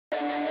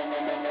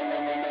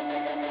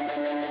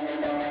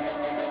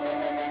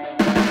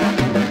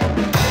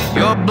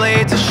Your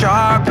blades are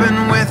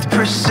sharpened with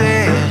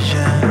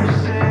precision,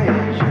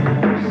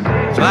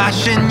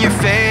 flashing your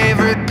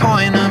favorite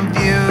point of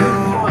view.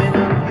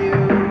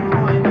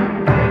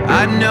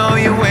 I know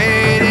you're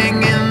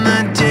waiting in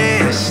the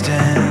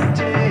distance,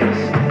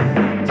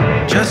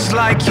 just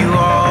like you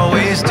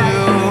always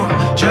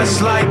do,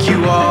 just like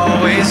you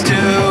always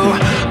do.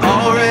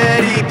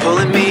 Already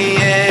pulling me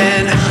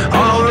in,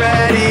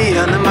 already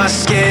under my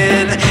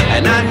skin,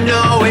 and I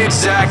know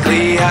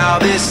exactly how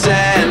this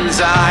ends.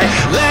 I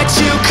let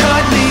you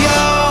cut me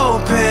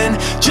open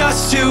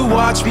just to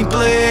watch me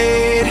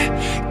bleed.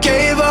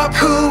 Gave up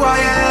who I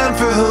am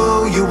for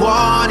who you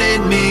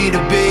wanted me to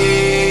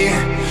be.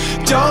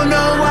 Don't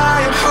know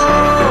why I'm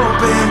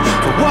hoping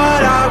for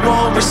what I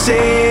won't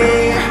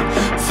receive,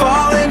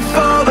 falling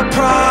for the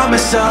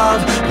promise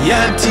of the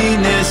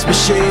emptiness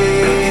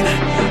machine.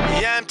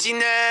 The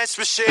emptiness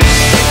machine.